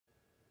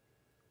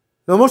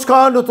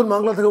নমস্কার, নতুন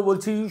বাংলা থেকে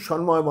বলছি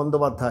সন্ময়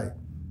বন্দ্যোপাধ্যায়।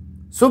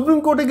 সুপ্রিম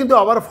কোর্টে কিন্তু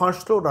আবার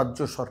ফাঁসলো রাজ্য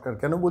সরকার।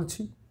 কেন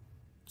বলছি?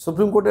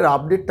 সুপ্রিম কোর্টের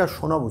আপডেটটা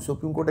শোনাবো।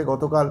 সুপ্রিম কোর্টে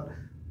গতকাল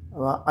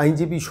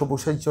আইনজীবী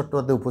সব্যসাচী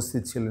চট্টোপাধ্যায়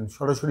উপস্থিত ছিলেন।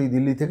 সরাসরি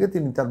দিল্লি থেকে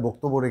তিনি তার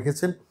বক্তব্য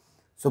রেখেছেন।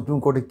 সুপ্রিম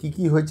কোর্টে কী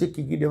কী হয়েছে,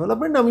 কী কী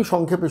ডেভেলপমেন্ট আমি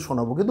সংক্ষেপে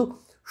শোনাবো। কিন্তু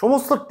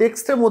সমস্ত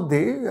টেক্সটের মধ্যে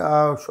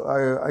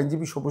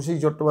আইনজীবী সব্যসাচী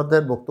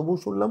চট্টোপাধ্যায়ের বক্তব্য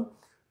শুনলাম।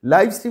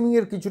 লাইভ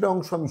স্ট্রিমিংয়ের কিছুটা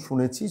অংশ আমি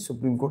শুনেছি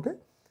সুপ্রিম কোর্টে।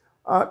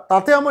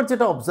 তাতে আমার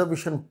যেটা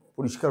অবজারভেশন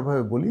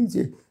পরিষ্কারভাবে বলি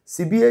যে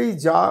সিবিআই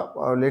যা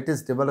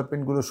লেটেস্ট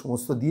ডেভেলপমেন্টগুলো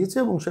সমস্ত দিয়েছে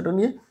এবং সেটা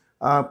নিয়ে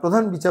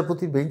প্রধান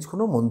বিচারপতি বেঞ্চ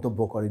কোনো মন্তব্য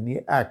করেনি।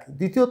 এক,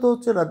 দ্বিতীয়ত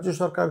হচ্ছে রাজ্য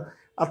সরকার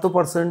এত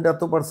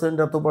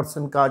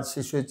পার্সেন্ট কাজ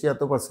শেষ হয়েছে,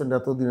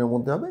 এত দিনের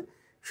মধ্যে হবে,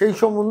 সেই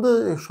সম্বন্ধে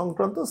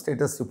সংক্রান্ত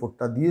স্ট্যাটাস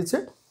রিপোর্টটা দিয়েছে।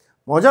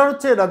 মজার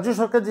হচ্ছে রাজ্য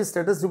সরকার যে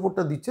স্ট্যাটাস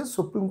রিপোর্টটা দিচ্ছে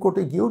সুপ্রিম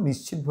কোর্টে গিয়েও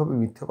নিশ্চিতভাবে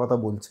মিথ্যে কথা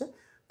বলছে।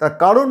 তার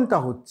কারণটা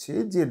হচ্ছে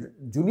যে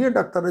জুনিয়র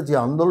ডাক্তাররা যে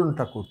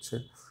আন্দোলনটা করছে,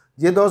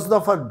 যে 10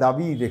 দফার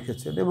দাবি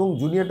রেখেছেন এবং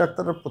জুনিয়র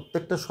ডাক্তাররা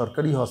প্রত্যেকটা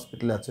সরকারি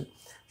হসপিটালে আছেন,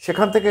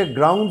 সেখান থেকে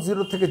গ্রাউন্ড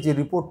জিরো থেকে যে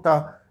রিপোর্টটা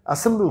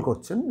অ্যাসেম্বল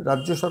করছেন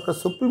রাজ্য সরকার,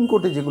 সুপ্রিম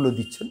কোর্টে যেগুলো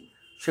দিচ্ছেন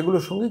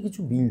সেগুলোর সঙ্গে কিছু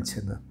মিলছে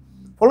না।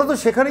 ফলত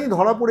সেখানেই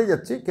ধরা পড়ে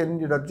যাচ্ছে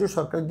রাজ্য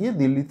সরকার গিয়ে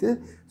দিল্লিতে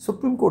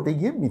সুপ্রিম কোর্টে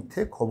গিয়ে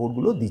মিথ্যে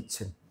খবরগুলো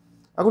দিচ্ছেন।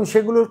 এখন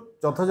সেগুলোর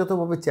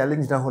যথাযথভাবে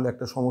চ্যালেঞ্জ না হলে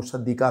একটা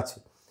সমস্যার দিক আছে।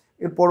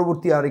 এর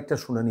পরবর্তী আরেকটা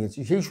শুনানি আছে,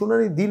 সেই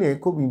শুনানির দিনে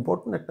খুব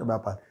ইম্পর্ট্যান্ট একটা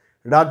ব্যাপার,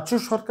 রাজ্য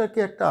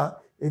সরকারকে একটা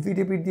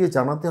এফিডেভিট দিয়ে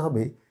জানাতে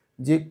হবে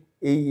যে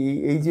এই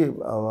এই যে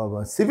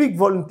সিভিক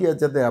ভলেন্টিয়ার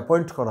যাদের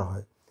অ্যাপয়েন্ট করা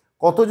হয়,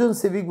 কতজন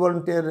সিভিক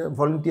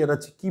ভলেন্টিয়ার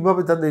আছে,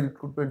 কীভাবে তাদের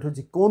রিক্রুটমেন্ট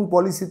হয়েছে, কোন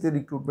পলিসিতে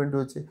রিক্রুটমেন্ট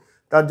হয়েছে,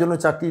 তার জন্য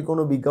চাকরির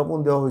কোনো বিজ্ঞাপন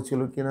দেওয়া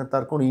হয়েছিল কিনা,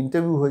 তার কোনো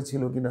ইন্টারভিউ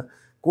হয়েছিল কিনা,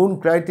 কোন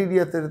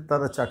ক্রাইটেরিয়াতে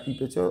তারা চাকরি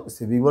পেয়েছে।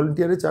 সিভিক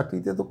ভলেন্টিয়ারের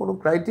চাকরিতে তো কোনো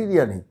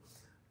ক্রাইটেরিয়া নেই।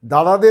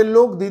 দাদাদের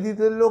লোক,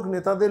 দিদিদের লোক,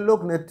 নেতাদের লোক,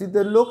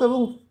 নেতৃত্বের লোক এবং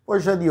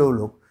পয়সা দিয়েও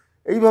লোক,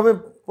 এইভাবে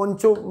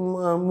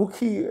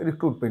পঞ্চমুখী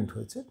রিক্রুটমেন্ট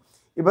হয়েছে।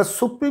 এবার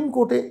সুপ্রিম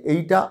কোর্টে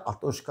এইটা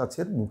আতশ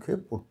কাছের মুখে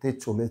পড়তে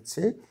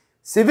চলেছে।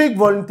 সিভিক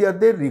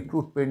ভলেন্টিয়ারদের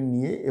রিক্রুটমেন্ট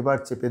নিয়ে এবার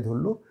চেপে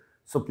ধরল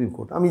সুপ্রিম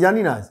কোর্ট। আমি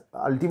জানি না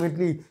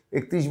আলটিমেটলি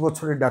 31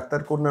 বছরের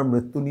ডাক্তার কন্যার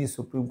মৃত্যু নিয়ে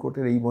সুপ্রিম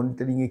কোর্টের এই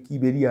মনিটরিংয়ে কী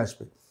বেরিয়ে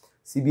আসবে,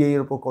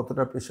 সিবিআইয়ের ওপর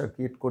কতটা প্রেশার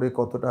ক্রিয়েট করে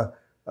কতটা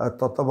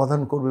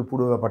তত্ত্বাবধান করবে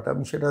পুরো ব্যাপারটা,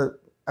 আমি সেটা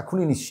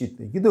এখনই নিশ্চিত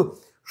নেই। কিন্তু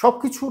সব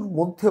কিছুর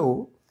মধ্যেও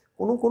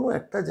কোনো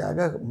একটা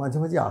জায়গা মাঝে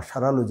মাঝে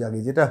আশার আলো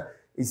জাগে, যেটা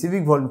এই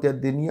সিভিক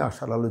ভলেন্টিয়ারদের নিয়ে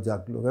আশার আলো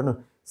জাগলো। কেন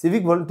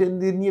সিভিক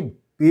ভলেন্টিয়ারদের নিয়ে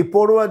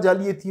বেপরোয়া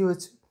জালিয়াতি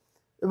হয়েছে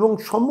এবং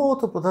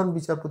সম্ভবত প্রধান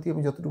বিচারপতি,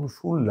 আমি যতটুকু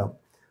শুনলাম,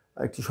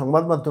 একটি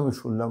সংবাদ মাধ্যমে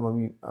শুনলাম,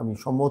 আমি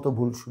সম্ভবত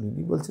ভুল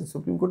শুনিনি, বলছেন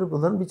সুপ্রিম কোর্টের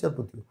প্রধান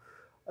বিচারপতিও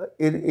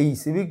এই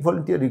সিভিক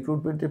ভলেন্টিয়ার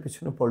রিক্রুটমেন্টের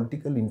পেছনে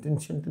পলিটিক্যাল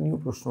ইন্টেনশনটা নিয়েও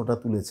প্রশ্নটা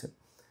তুলেছেন।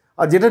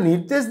 আর যেটা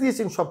নির্দেশ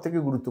দিয়েছেন সবথেকে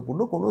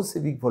গুরুত্বপূর্ণ, কোনো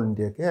সিভিক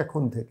ভলেন্টিয়ারকে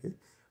এখন থেকে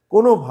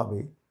কোনোভাবে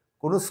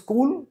কোনো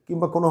স্কুল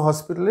কিংবা কোনো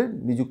হসপিটালে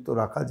নিযুক্ত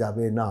রাখা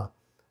যাবে না।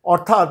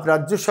 অর্থাৎ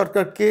রাজ্য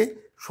সরকারকে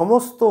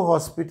সমস্ত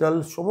হসপিটাল,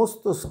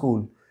 সমস্ত স্কুল,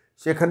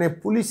 সেখানে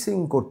পুলিশিং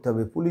করতে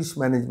হবে, পুলিশ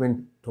ম্যানেজমেন্ট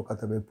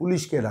ঢোকাতে হবে,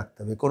 পুলিশকে রাখতে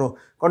হবে, কোনো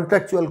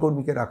কন্ট্রাকচুয়াল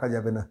কর্মীকে রাখা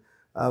যাবে না।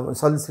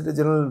 সলিসিটর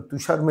জেনারেল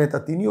তুষার মেহতা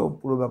তিনিও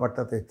পুরো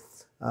ব্যাপারটাতে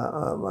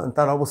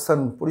তার অবস্থান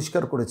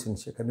পরিষ্কার করেছেন,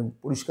 সেখানে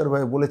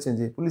পরিষ্কারভাবে বলেছেন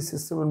যে পুলিশ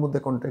সিস্টেমের মধ্যে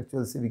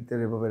কন্ট্রাকচুয়াল সিভিকদের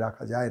এভাবে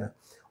রাখা যায় না।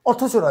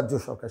 অথচ রাজ্য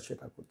সরকার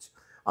সেটা করছে।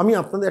 আমি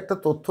আপনাদের একটা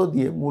তথ্য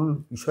দিয়ে মূল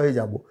বিষয়ে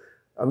যাব,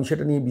 আমি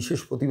সেটা নিয়ে বিশেষ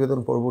প্রতিবেদন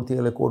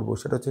পরবর্তীকালে করব।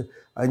 সেটা হচ্ছে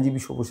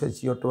আইনজীবী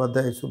সব্যসাচী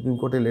চট্টোপাধ্যায় সুপ্রিম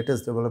কোর্টের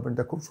লেটেস্ট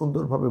ডেভেলপমেন্টটা খুব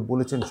সুন্দরভাবে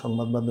বলেছেন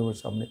সংবাদ মাধ্যমের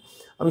সামনে,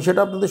 আমি সেটা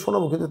আপনাদের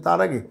শোনাবো। কিন্তু তার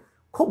আগে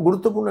খুব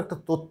গুরুত্বপূর্ণ একটা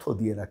তথ্য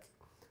দিয়ে রাখি।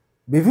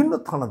 বিভিন্ন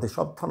থানাতে,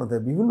 সব থানাতে,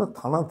 বিভিন্ন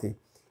থানাতে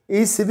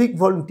এই সিভিক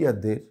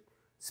ভলেন্টিয়ারদের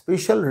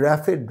স্পেশাল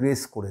র্যাফের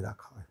ড্রেস করে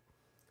রাখা হয়।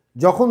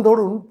 যখন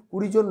ধরুন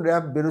 20 জন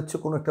র্যাব বেরোচ্ছে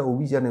কোনো একটা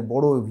অভিযানে,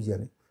 বড়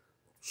অভিযানে,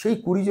 সেই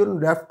 20 জন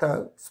র্যাবটা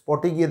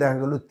স্পটে গিয়ে দেখা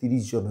গেল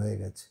 30 জন হয়ে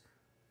গেছে।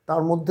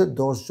 তার মধ্যে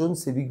 10 জন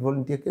সিভিক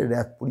ভলেন্টিয়ারকে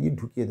র্যাব পরিয়ে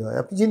ঢুকিয়ে দেওয়া হয়।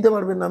 আপনি চিনতে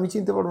পারবেন না, আমি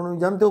চিনতে পারবো না, আমি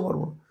জানতেও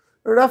পারবো না।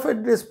 র্যাফের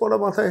ড্রেস পরা,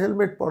 মাথায়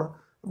হেলমেট পরা,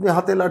 আপনি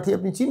হাতে লাঠি,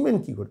 আপনি চিনবেন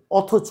কী করে?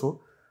 অথচ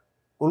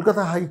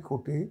কলকাতা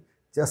হাইকোর্টে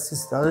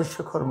জাস্টিস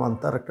রাজশেখর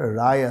মান্তার একটা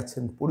রায়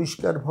আছেন,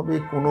 পরিষ্কারভাবে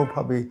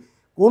কোনোভাবে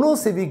কোনো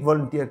সিভিক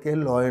ভলেন্টিয়ারকে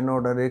ল অ্যান্ড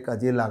অর্ডারের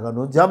কাজে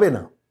লাগানো যাবে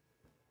না,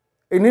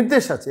 এই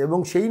নির্দেশ আছে। এবং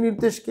সেই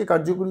নির্দেশকে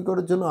কার্যকরী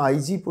করার জন্য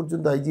আইজি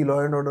ল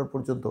অ্যান্ড অর্ডার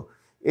পর্যন্ত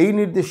এই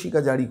নির্দেশিকা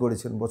জারি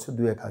করেছেন বছর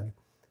 2-1 আগে,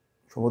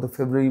 সম্ভবত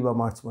ফেব্রুয়ারি বা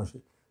মার্চ মাসে,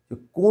 যে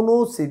কোনো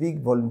সিভিক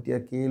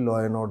ভলেন্টিয়ারকে ল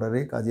অ্যান্ড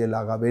অর্ডারে কাজে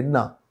লাগাবেন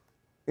না।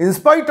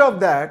 ইনস্পাইট অফ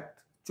দ্যাট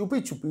চুপি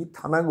চুপি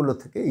থানাগুলো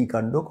থেকে এই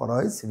কাণ্ড করা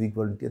হয় সিভিক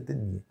ভলেন্টিয়ারদের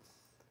নিয়ে।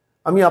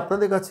 আমি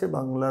আপনাদের কাছে,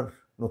 বাংলার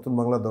নতুন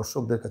বাংলা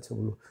দর্শকদের কাছে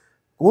বলব,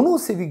 কোনো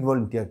সিভিক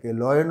ভলেন্টিয়ারকে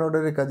ল অ্যান্ড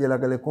অর্ডারের কাজে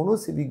লাগালে, কোনো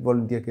সিভিক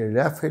ভলেন্টিয়ারকে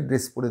র্যাফের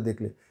ড্রেস পরে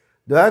দেখলে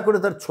দয়া করে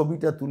তার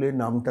ছবিটা তুলে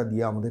নামটা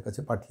দিয়ে আমাদের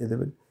কাছে পাঠিয়ে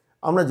দেবেন।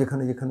 আমরা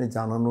যেখানে যেখানে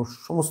জানানোর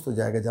সমস্ত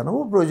জায়গায় জানাবো,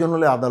 প্রয়োজন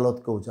হলে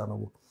আদালতকেও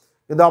জানাবো।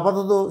 কিন্তু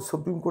আপাতত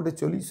সুপ্রিম কোর্টে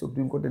চলি।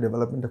 সুপ্রিম কোর্টের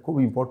ডেভেলপমেন্টটা খুব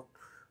ইম্পর্টেন্ট।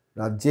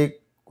 রাজ্যে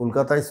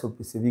কলকাতায়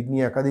সিভিক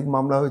নিয়ে একাধিক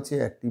মামলা হয়েছে।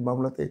 একটি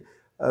মামলাতে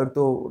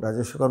তো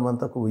রাজশেখর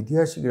মান্তা খুব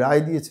ঐতিহাসিক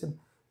রায় দিয়েছেন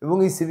এবং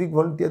এই সিভিক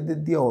ভলেন্টিয়ারদের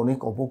দিয়ে অনেক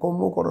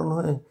অপকর্ম করানো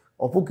হয়,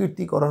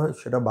 অপকীর্তি করা হয়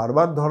সেটা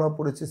বারবার ধরা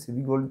পড়েছে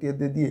সিভিক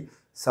ভলেন্টিয়ারদের দিয়ে।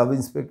 সাব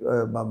ইন্সপেক্টর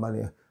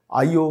মানে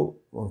আইও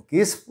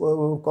কেস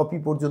কপি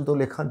পর্যন্ত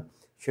লেখান,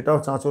 সেটাও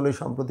চাঁচলে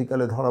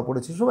সাম্প্রতিককালে ধরা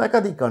পড়েছে। সব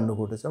একাধিক কাণ্ড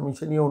ঘটেছে, আমি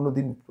সে নিয়ে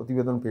অন্যদিন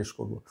প্রতিবেদন পেশ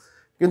করব।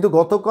 কিন্তু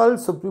গতকাল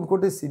সুপ্রিম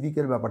কোর্টে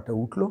সিভিকের ব্যাপারটা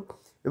উঠল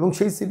এবং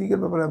সেই সিভিকের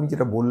ব্যাপারে আমি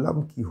যেটা বললাম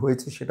কি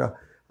হয়েছে সেটা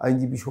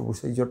আইনজীবী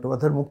সব্যসাচী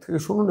চট্টোপাধ্যায়ের মুখ থেকে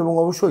শুনুন। এবং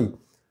অবশ্যই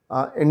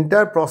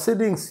এন্টায়ার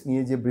প্রসিডিংস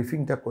নিয়ে যে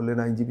ব্রিফিংটা করলেন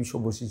আইনজীবী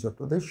সব্যসাচী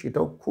চট্টোপাধ্যায়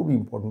সেটাও খুব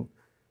ইম্পর্টেন্ট,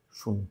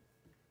 শুনুন।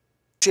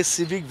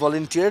 সিভিক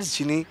ভলেন্টিয়ার্স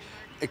যিনি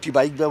একটি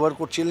বাইক ব্যবহার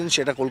করছিলেন,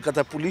 সেটা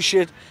কলকাতা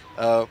পুলিশের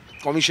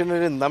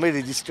কমিশনারের নামে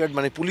রেজিস্টার্ড,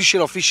 মানে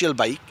পুলিশের অফিসিয়াল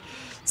বাইক,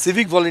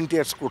 সিভিক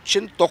ভলেন্টিয়ার্স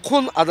করছেন,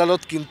 তখন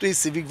আদালত কিন্তু এই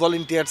সিভিক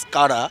ভলেন্টিয়ার্স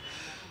কারা,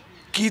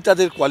 কি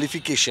তাদের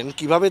কোয়ালিফিকেশন,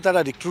 কিভাবে তারা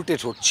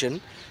রিক্রুটেড হচ্ছেন,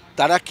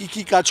 তারা কি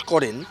কি কাজ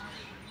করেন,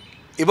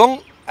 এবং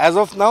অ্যাজ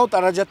অফ নাও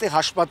তারা যাতে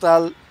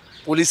হাসপাতাল,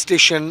 পুলিশ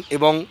স্টেশন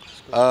এবং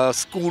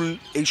স্কুল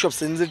এইসব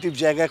সেন্সিটিভ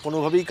জায়গায়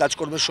কোনোভাবেই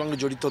কাজকর্মের সঙ্গে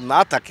জড়িত না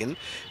থাকেন,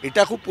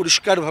 এটা খুব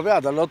পরিষ্কারভাবে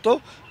আদালতও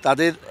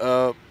তাদের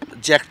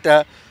যে একটা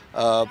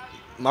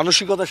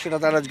মানসিকতা সেটা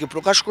তারা আজকে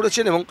প্রকাশ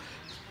করেছেন এবং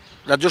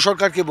রাজ্য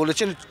সরকারকে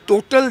বলেছেন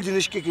টোটাল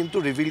জিনিসকে কিন্তু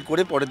রিভিল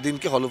করে পরের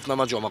দিনকে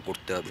হলফনামা জমা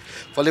করতে হবে।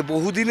 ফলে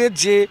বহুদিনের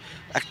যে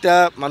একটা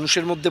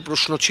মানুষের মধ্যে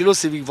প্রশ্ন ছিল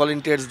সিভিক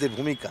ভলেন্টিয়ার্সদের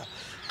ভূমিকা,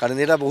 কারণ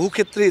এরা বহু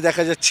ক্ষেত্রেই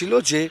দেখা যাচ্ছিল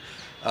যে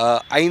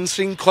আইন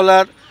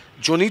শৃঙ্খলার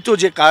জনিত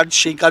যে কাজ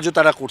সেই কাজও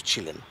তারা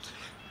করছিলেন।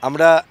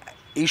 আমরা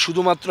এই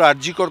শুধুমাত্র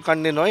আরজিকর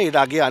কাণ্ডে নয়, এর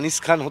আগে আনিস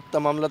খান হত্যা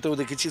মামলাতেও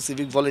দেখেছি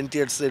সিভিক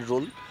ভলেন্টিয়ার্সের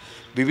রোল।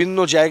 বিভিন্ন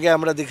জায়গায়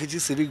আমরা দেখেছি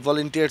সিভিক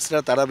ভলেন্টিয়ার্সরা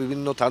তারা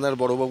বিভিন্ন থানার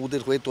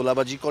বড়বাবুদের হয়ে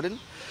তোলাবাজি করেন।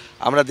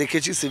 আমরা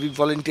দেখেছি সিভিক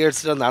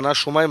ভলেন্টিয়ার্সরা নানা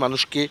সময়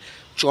মানুষকে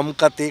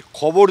চমকাতে,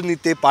 খবর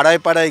নিতে,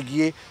 পাড়ায় পাড়ায়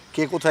গিয়ে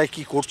কে কোথায়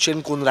কি করছেন,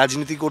 কোন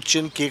রাজনীতি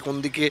করছেন, কে কোন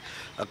দিকে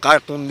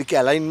কোন দিকে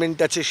অ্যালাইনমেন্ট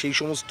আছে সেই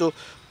সমস্ত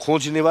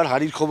খোঁজ নেবার,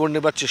 হাড়ির খবর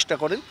নেবার চেষ্টা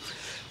করেন।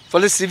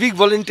 ফলে সিভিক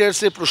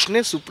ভলেন্টিয়ার্সের প্রশ্নে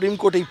সুপ্রিম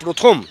কোর্ট এই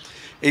প্রথম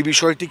এই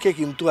বিষয়টিকে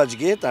কিন্তু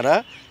আজকে তারা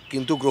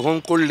কিন্তু গ্রহণ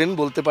করলেন,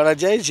 বলতে পারা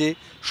যায় যে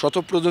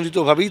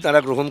স্বতঃপ্রণোদিতভাবেই তারা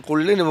গ্রহণ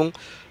করলেন এবং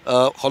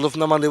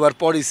হলফনামা দেওয়ার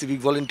পর এই সিভিক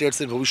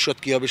ভলেন্টিয়ার্সের ভবিষ্যৎ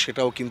কী হবে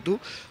সেটাও কিন্তু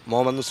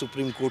মহামান্য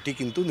সুপ্রিম কোর্টই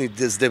কিন্তু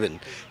নির্দেশ দেবেন।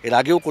 এর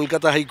আগেও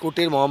কলকাতা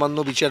হাইকোর্টের মহামান্য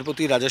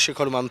বিচারপতি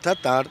রাজাশেখর মান্থা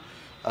তার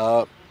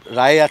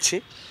রায় আছে।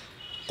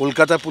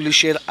 কলকাতা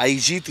পুলিশের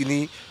আইজি তিনি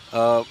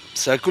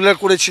সার্কুলার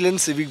করেছিলেন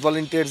civic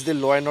ভলেন্টিয়ার্সদের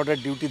law and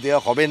order duty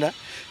দেওয়া হবে না,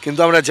 কিন্তু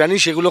আমরা জানি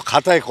সেগুলো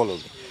খাতায়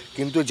কলমে,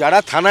 কিন্তু যারা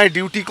থানায়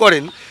ডিউটি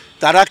করেন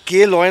তারা কে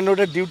ল অ্যান্ড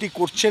অর্ডার ডিউটি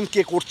করছেন,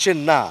 কে করছেন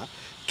না,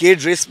 কে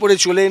ড্রেস পরে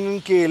চলে এলেন,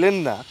 কে এলেন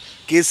না,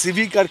 কে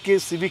সিভিক আর কে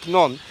সিভিক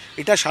নন,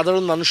 এটা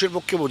সাধারণ মানুষের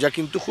পক্ষে বোঝা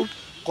কিন্তু খুব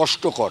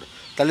কষ্টকর।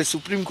 তাহলে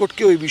সুপ্রিম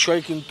কোর্টকে ওই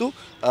বিষয়ে কিন্তু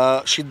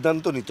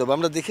সিদ্ধান্ত নিতে হবে।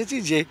 আমরা দেখেছি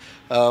যে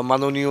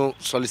মাননীয়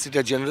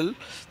সলিসিটর জেনারেল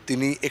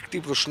তিনি একটি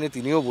প্রশ্নে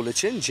তিনিও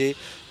বলেছেন যে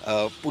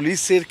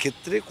পুলিশের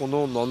ক্ষেত্রে কোনো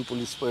নন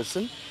police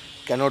person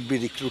cannot B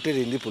recruited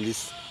in the police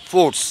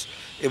force,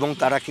 এবং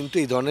তারা কিন্তু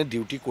এই ধরনের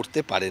ডিউটি করতে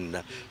পারেন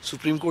না।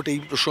 সুপ্রিম কোর্ট এই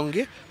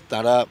প্রসঙ্গে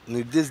তারা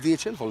নির্দেশ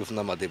দিয়েছেন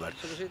হলফনামা দেবার।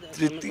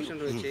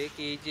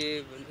 এই যে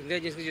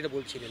ইন্টেলিজেন্স যেটা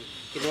বলছিলেন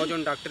কি 9 জন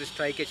ডাক্তার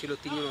স্ট্রাইকে ছিল,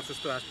 3 জন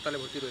অসুস্থ হাসপাতালে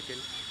ভর্তি রয়েছেন,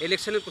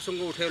 ইলেকশনের প্রসঙ্গ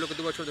উঠে এলো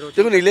 2 বছর ধরে।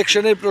 দেখুন,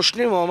 ইলেকশনের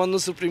প্রশ্নে মহামান্য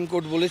সুপ্রিম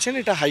কোর্ট বলেছেন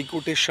এটা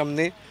হাইকোর্টের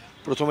সামনে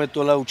প্রথমে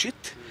তোলা উচিত।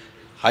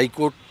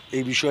 হাইকোর্ট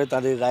এই বিষয়ে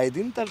তাদের রায়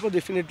দিন, তারপর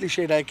ডেফিনেটলি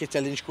সেই রায়কে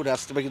চ্যালেঞ্জ করে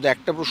আসতে পারে। কিন্তু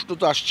একটা প্রশ্ন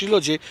তো আসছিল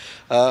যে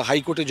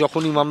হাইকোর্টে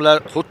যখনই মামলা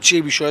হচ্ছে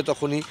এই বিষয়ে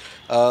তখনই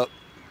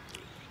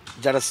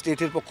যারা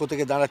স্টেটের পক্ষ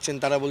থেকে দাঁড়াচ্ছেন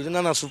তারা বলছেন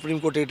না না সুপ্রিম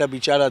কোর্টে এটা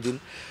বিচারাধীন।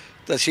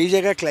 তা সেই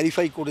জায়গায়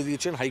ক্ল্যারিফাই করে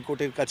দিয়েছেন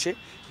হাইকোর্টের কাছে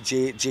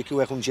যে কেউ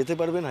এখন যেতে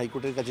পারবেন,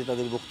 হাইকোর্টের কাছে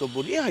তাদের বক্তব্য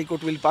নিয়ে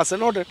high court will pass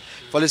an order.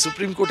 ফলে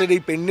সুপ্রিম কোর্টের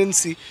এই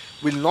পেন্ডেন্সি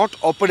will not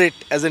operate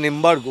as an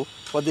embargo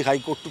for the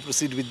high court two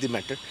proceed with the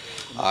matter.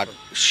 আর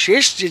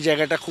শেষ যে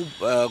জায়গাটা খুব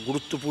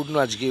গুরুত্বপূর্ণ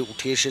আজকে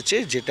উঠে এসেছে,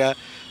 যেটা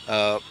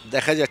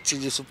দেখা যাচ্ছে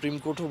যে সুপ্রিম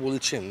কোর্টও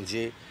বলছেন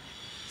যে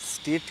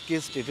স্টেটকে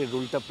স্টেটের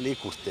রোলটা প্লে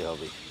করতে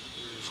হবে,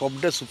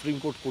 সবটা সুপ্রিম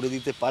কোর্ট করে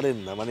দিতে পারেন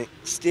না। মানে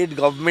স্টেট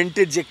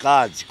গভর্নমেন্টের যে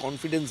কাজ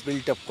কনফিডেন্স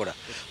বিল্ড আপ করা,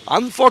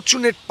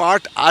 আনফর্চুনেট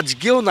পার্ট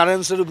আজকেও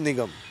নারায়ণ স্বরূপ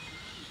নিগম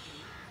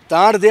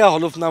তার দেয়া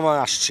হলফনামা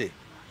আসছে।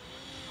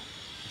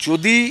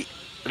 যদি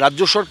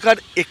রাজ্য সরকার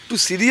একটু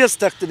সিরিয়াস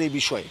থাকতেন এই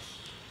বিষয়ে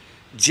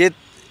যে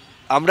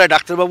আমরা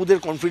ডাক্তারবাবুদের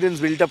কনফিডেন্স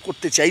বিল্ড আপ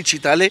করতে চাইছি,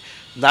 তাহলে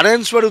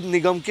নারায়ণ স্বরূপ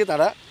নিগমকে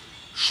তারা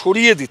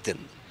সরিয়ে দিতেন।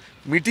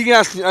 মিটিংয়ে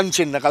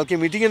আনছেন না, কালকে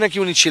মিটিংয়ে নাকি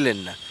উনি ছিলেন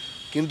না,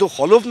 কিন্তু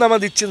হলফনামা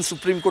দিচ্ছেন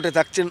সুপ্রিম কোর্টে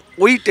থাকছেন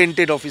ওই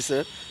টেন্টেড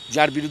অফিসার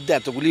যার বিরুদ্ধে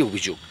এতগুলি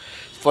অভিযোগ।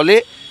 ফলে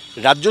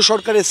রাজ্য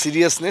সরকারের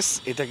সিরিয়াসনেস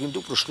এটা কিন্তু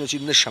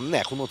প্রশ্নচিহ্নের সামনে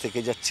এখনও থেকে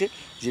যাচ্ছে,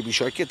 যে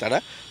বিষয়কে তারা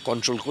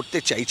কন্ট্রোল করতে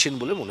চাইছেন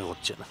বলে মনে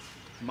হচ্ছে না।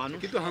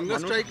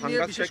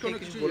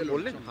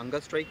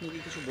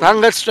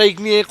 হাঙ্গার স্ট্রাইক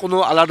নিয়ে কোনো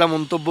আলাদা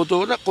মন্তব্য তো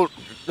না।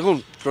 দেখুন,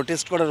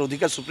 প্রোটেস্ট করার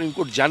অধিকার সুপ্রিম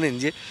কোর্ট জানেন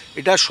যে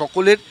এটা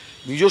সকলের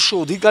নিজস্ব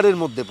অধিকারের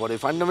মধ্যে পড়ে,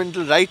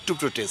 ফান্ডামেন্টাল রাইট টু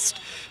প্রোটেস্ট।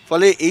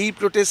 ফলে এই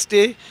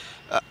প্রোটেস্টে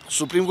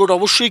সুপ্রিম কোর্ট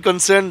অবশ্যই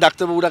কনসার্ন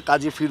ডাক্তারবাবুরা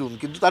কাজে ফিরুন,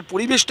 কিন্তু তার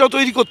পরিবেশটাও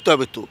তৈরি করতে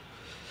হবে। তো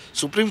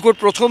সুপ্রিম কোর্ট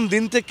প্রথম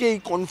দিন থেকে এই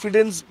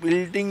কনফিডেন্স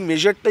বিল্ডিং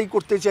মেজারটাই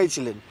করতে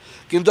চাইছিলেন,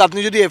 কিন্তু আপনি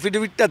যদি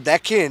এফিডেভিটটা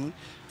দেখেন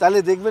তাহলে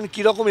দেখবেন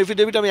কীরকম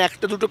এফিডেভিট। আমি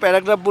একটা দুটো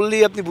প্যারাগ্রাফ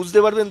বললেই আপনি বুঝতে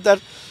পারবেন তার।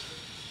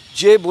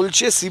 যে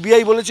বলছে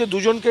সিবিআই বলেছে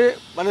দুজনকে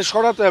মানে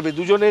সরাতে হবে,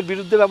 দুজনের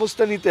বিরুদ্ধে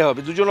ব্যবস্থা নিতে হবে,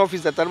 দুজন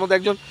অফিসার, তার মধ্যে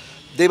একজন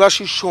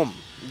দেবাশিস সোম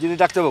যিনি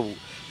ডাক্তারবাবু,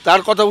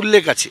 তার কথা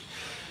উল্লেখ আছে।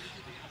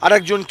 আর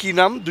একজন কী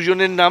নাম,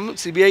 দুজনের নাম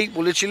সিবিআই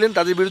বলেছিলেন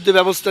তাদের বিরুদ্ধে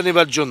ব্যবস্থা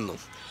নেবার জন্য,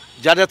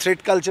 যারা থ্রেড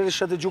কালচারের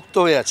সাথে যুক্ত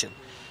হয়ে আছেন।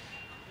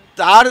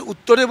 তার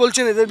উত্তরে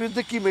বলছেন এদের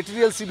বিরুদ্ধে কী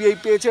মেটেরিয়াল সিবিআই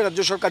পেয়েছে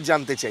রাজ্য সরকার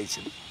জানতে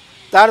চাইছেন।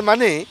 তার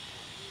মানে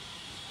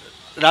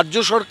রাজ্য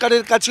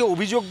সরকারের কাছে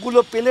অভিযোগগুলো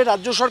পেলে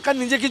রাজ্য সরকার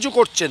নিজে কিছু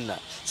করছেন না,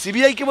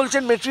 সিবিআইকে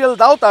বলছেন মেটেরিয়াল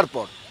দাও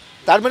তারপর।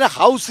 তার মানে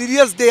হাউ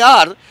সিরিয়াস দে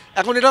আর,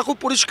 এখন এটা খুব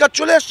পরিষ্কার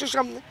চলে আসছে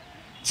সামনে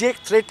যে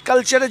থ্রেড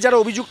কালচারে যারা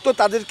অভিযুক্ত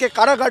তাদেরকে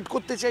কারাগার্ড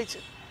করতে চাইছে।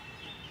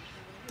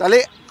 তাহলে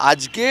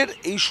আজকের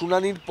এই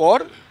শুনানির পর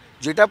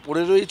যেটা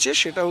পড়ে রয়েছে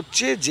সেটা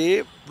হচ্ছে যে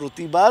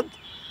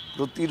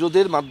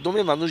প্রতিরোধের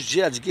মাধ্যমে মানুষ যে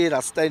আজকে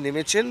রাস্তায়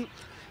নেমেছেন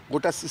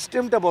গোটা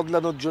সিস্টেমটা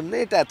বদলানোর জন্য।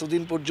 এটা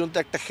এতদিন পর্যন্ত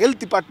একটা হেলথ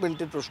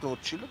ডিপার্টমেন্টের প্রশ্ন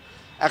হচ্ছিল,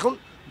 এখন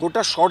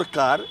গোটা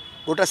সরকার,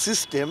 গোটা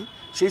সিস্টেম,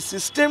 সেই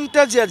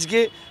সিস্টেমটা যে আজকে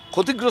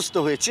ক্ষতিগ্রস্ত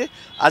হয়েছে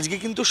আজকে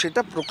কিন্তু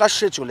সেটা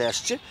প্রকাশ্যে চলে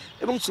আসছে।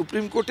 এবং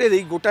সুপ্রিম কোর্টের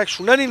এই গোটা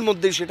শুনানির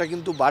মধ্যেই সেটা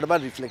কিন্তু বারবার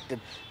রিফ্লেক্টেড।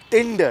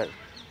 টেন্ডার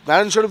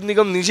নারায়ণস্বরূপ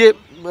নিগম নিজে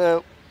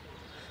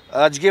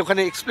আজকে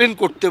ওখানে এক্সপ্লেন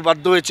করতে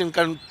বাধ্য হয়েছেন,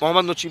 কারণ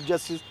মহামান্য চিফ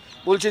জাস্টিস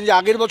বলছেন যে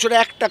আগের বছরে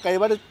 1 টাকা,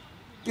 এবারে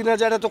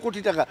 3000 এত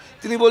কোটি টাকা।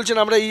 তিনি বলছেন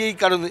আমরা এই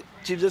কারণে,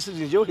 চিফ জাস্টিস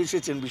নিজেও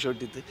হেসেছেন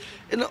বিষয়টিতে।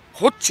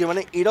 হচ্ছে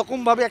মানে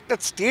এরকমভাবে একটা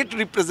স্টেট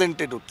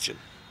রিপ্রেজেন্টেড হচ্ছেন।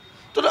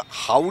 তো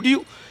how do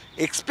you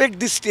expect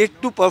the state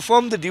to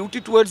perform the duty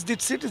towards the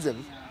citizen,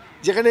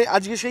 যেখানে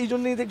আজকে সেই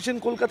জন্যই দেখছেন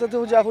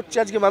কলকাতাতেও যা হচ্ছে,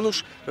 আজকে মানুষ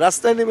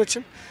রাস্তায়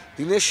নেমেছেন।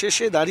 দিনের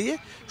শেষে দাঁড়িয়ে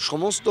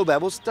সমস্ত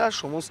ব্যবস্থা,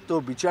 সমস্ত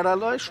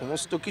বিচারালয়,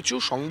 সমস্ত কিছু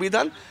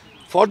সংবিধান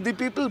for the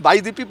people, by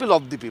the people,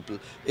 of the people,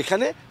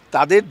 এখানে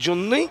তাদের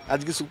জন্যই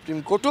আজকে সুপ্রিম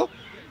কোর্টও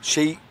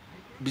সেই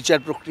বিচার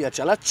প্রক্রিয়া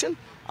চালাচ্ছেন।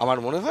 আমার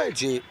মনে হয়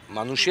যে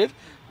মানুষের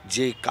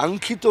যে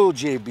কাঙ্ক্ষিত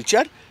যে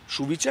বিচার,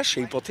 সুবিচার,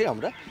 সেই পথে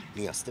আমরা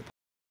নিয়ে আসতে পারি।